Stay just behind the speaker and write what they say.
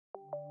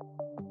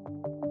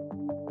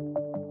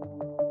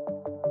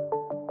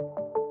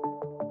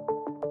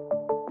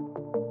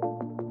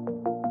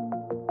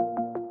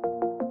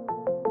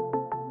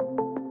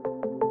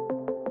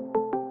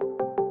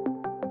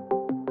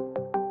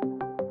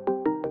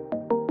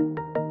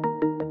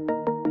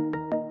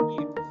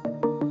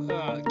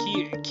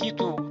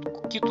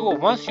tool.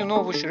 Once you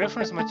know which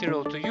reference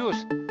material to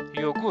use,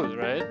 you're good,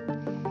 right?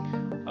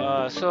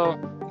 So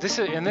this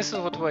is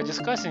what we're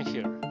discussing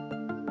here.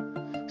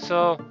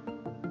 So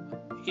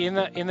in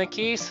a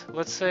case,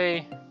 let's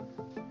say,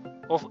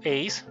 of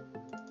ACE,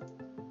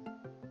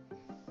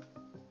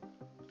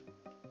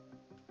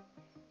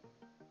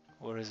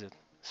 where is it?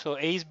 So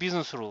ACE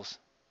business rules,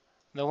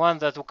 the one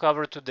that we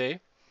covered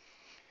today.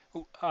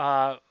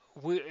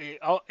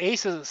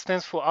 ACE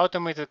stands for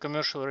Automated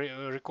Commercial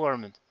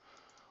Requirement.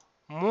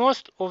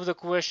 Most of the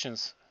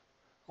questions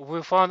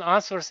we found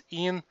answers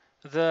in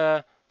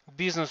the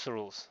business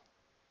rules,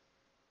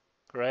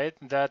 right?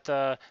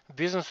 That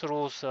business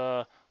rules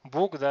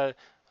book, that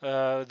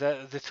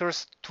the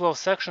first 12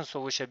 sections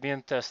of which are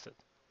being tested.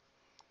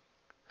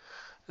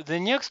 The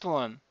next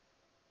one,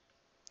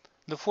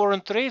 the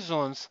foreign trade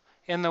zones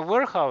and the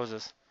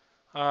warehouses,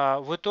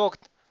 we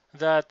talked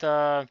that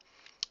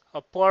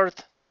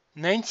part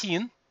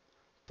 19,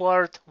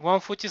 part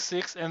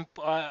 146, and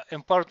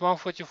part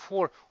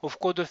 144 of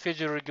Code of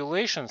Federal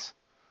Regulations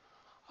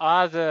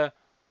are the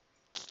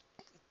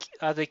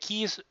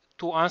keys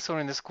to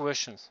answering these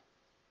questions.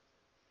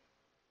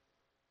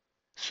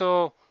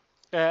 So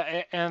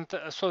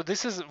so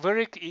this is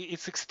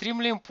it's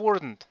extremely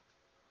important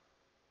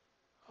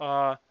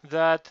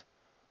that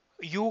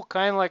you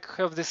kind of like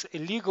have this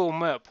legal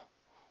map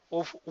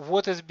of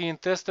what is being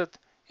tested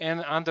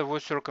and under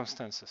what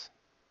circumstances.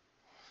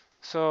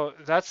 So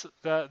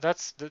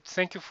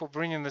thank you for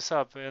bringing this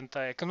up, and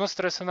I cannot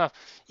stress enough.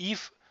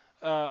 If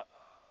I'm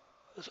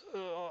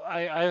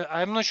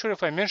not sure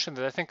if I mentioned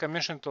it. I think I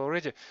mentioned it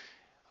already.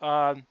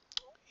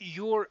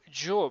 Your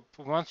job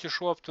once you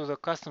show up to the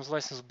customs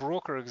license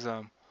broker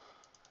exam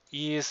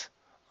is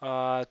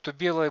to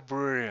be a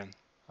librarian.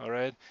 All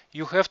right,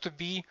 you have to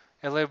be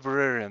a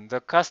librarian, the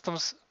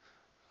customs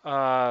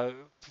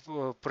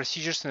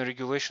procedures and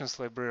regulations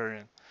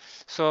librarian.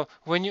 So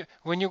when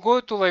you go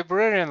to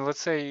librarian,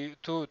 let's say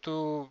to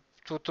the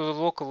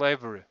local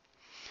library,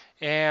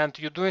 and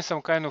you're doing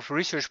some kind of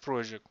research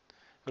project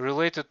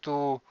related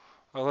to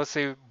let's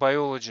say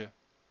biology,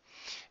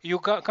 you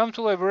come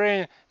to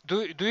librarian.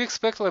 Do you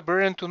expect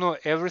librarian to know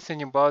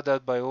everything about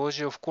that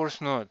biology? Of course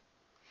not,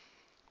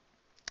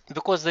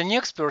 because the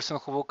next person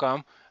who will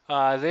come,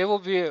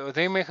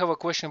 they may have a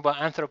question about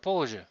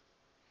anthropology.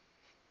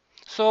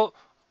 So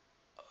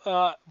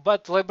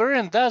but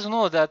librarian does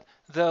know that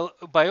the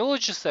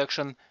biology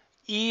section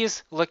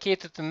is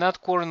located in that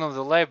corner of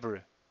the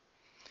library.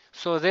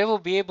 So they will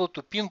be able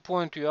to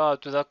pinpoint you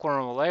out to that corner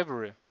of the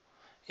library,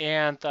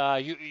 and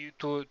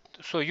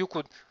so you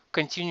could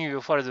continue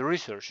your further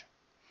research.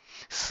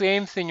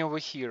 Same thing over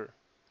here.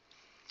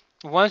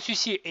 Once you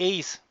see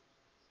ACE,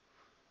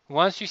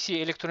 once you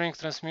see electronic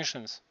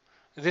transmissions,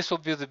 this will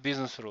be the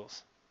business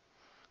rules.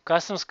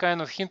 Customs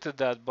kind of hinted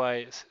that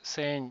by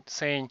saying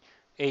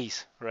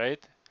ACE,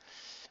 right?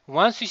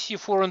 Once you see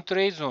foreign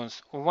trade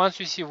zones, or once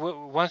you see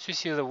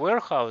the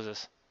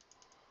warehouses,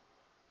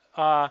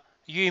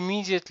 you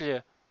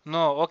immediately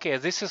know, okay,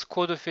 this is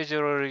Code of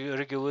Federal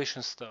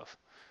Regulations stuff.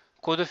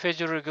 Code of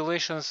Federal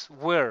Regulations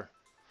where?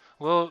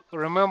 Well,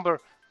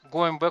 remember,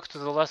 going back to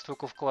the last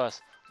week of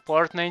class,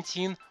 part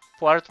 19,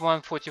 part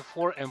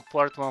 144, and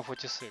part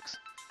 146.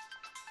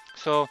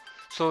 So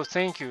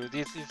thank you.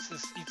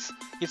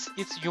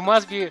 You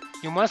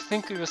must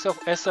think of yourself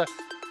as a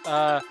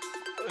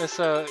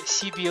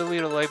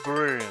CBLE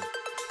librarian.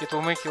 It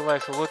will make your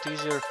life a lot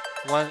easier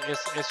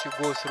as you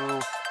go through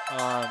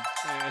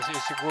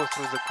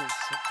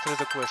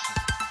the questions.